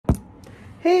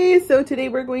Hey, so today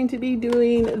we're going to be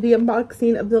doing the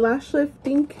unboxing of the lash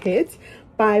lifting kit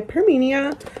by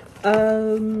PERMANIA.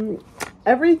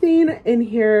 Everything in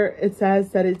here, it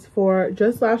says that it's for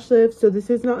just lash lift, so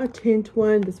this is not a tint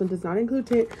one. This one does not include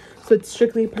tint, so it's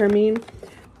strictly perming.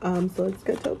 So let's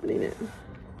get to opening it.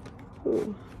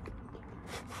 Ooh,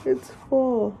 it's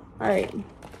full. All right,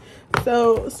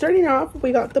 so starting off,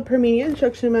 we got the PERMANIA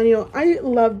instruction manual. I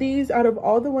love these. Out of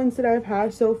all the ones that I've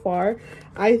had so far,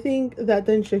 I think that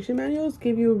the instruction manuals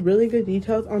give you really good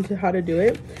details onto how to do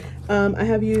it. I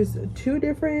have used two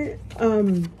different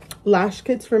lash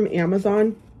kits from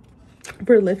Amazon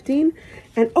for lifting,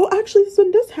 and oh, actually this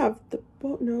one does have the,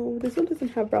 well, no, this one doesn't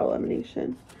have brow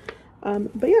lamination.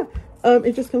 But yeah,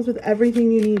 it just comes with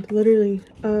everything you need, literally.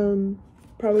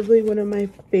 Probably one of my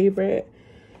favorite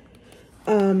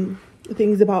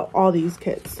things about all these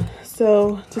kits.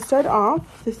 So to start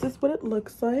off, this is what it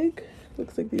looks like.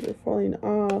 Looks like these are falling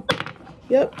off.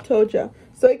 Yep, told ya.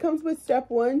 So it comes with step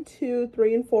 1, 2,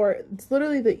 3, and 4. It's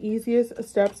literally the easiest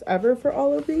steps ever for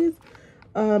all of these.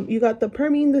 You got the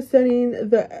perming, the setting,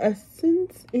 the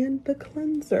essence, and the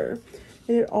cleanser.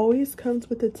 And it always comes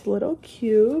with its little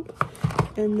cube.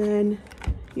 And then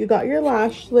you got your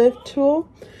lash lift tool.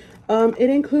 It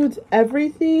includes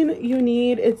everything you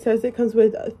need. It says it comes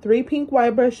with 3 pink Y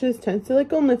brushes, 10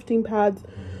 silicone lifting pads,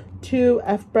 2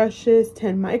 F brushes,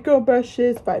 10 micro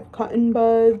brushes, 5 cotton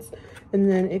buds, and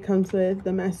then it comes with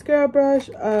the mascara brush,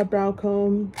 a brow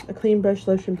comb, a clean brush,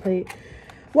 lotion plate,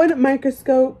 1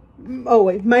 micro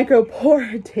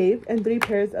pore tape, and 3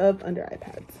 pairs of under eye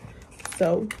pads.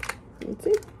 So let's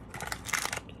see.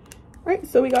 All right,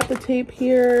 so we got the tape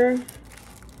here.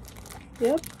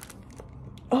 Yep.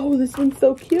 Oh, this one's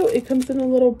so cute. It comes in a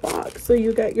little box. So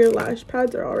you got your lash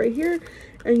pads are all right here,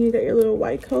 and you got your little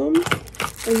white combs,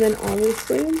 and then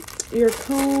obviously your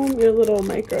comb, your little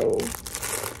micro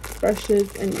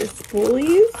brushes, and your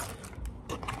spoolies,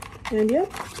 and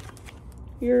yep,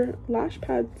 your lash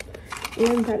pads.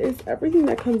 And that is everything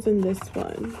that comes in this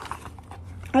one.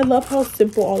 I love how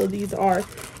simple all of these are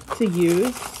to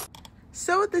use.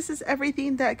 So this is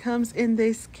everything that comes in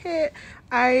this kit.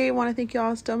 I want to thank you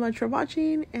all so much for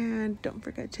watching, and don't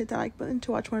forget to hit that like button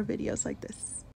to watch more videos like this.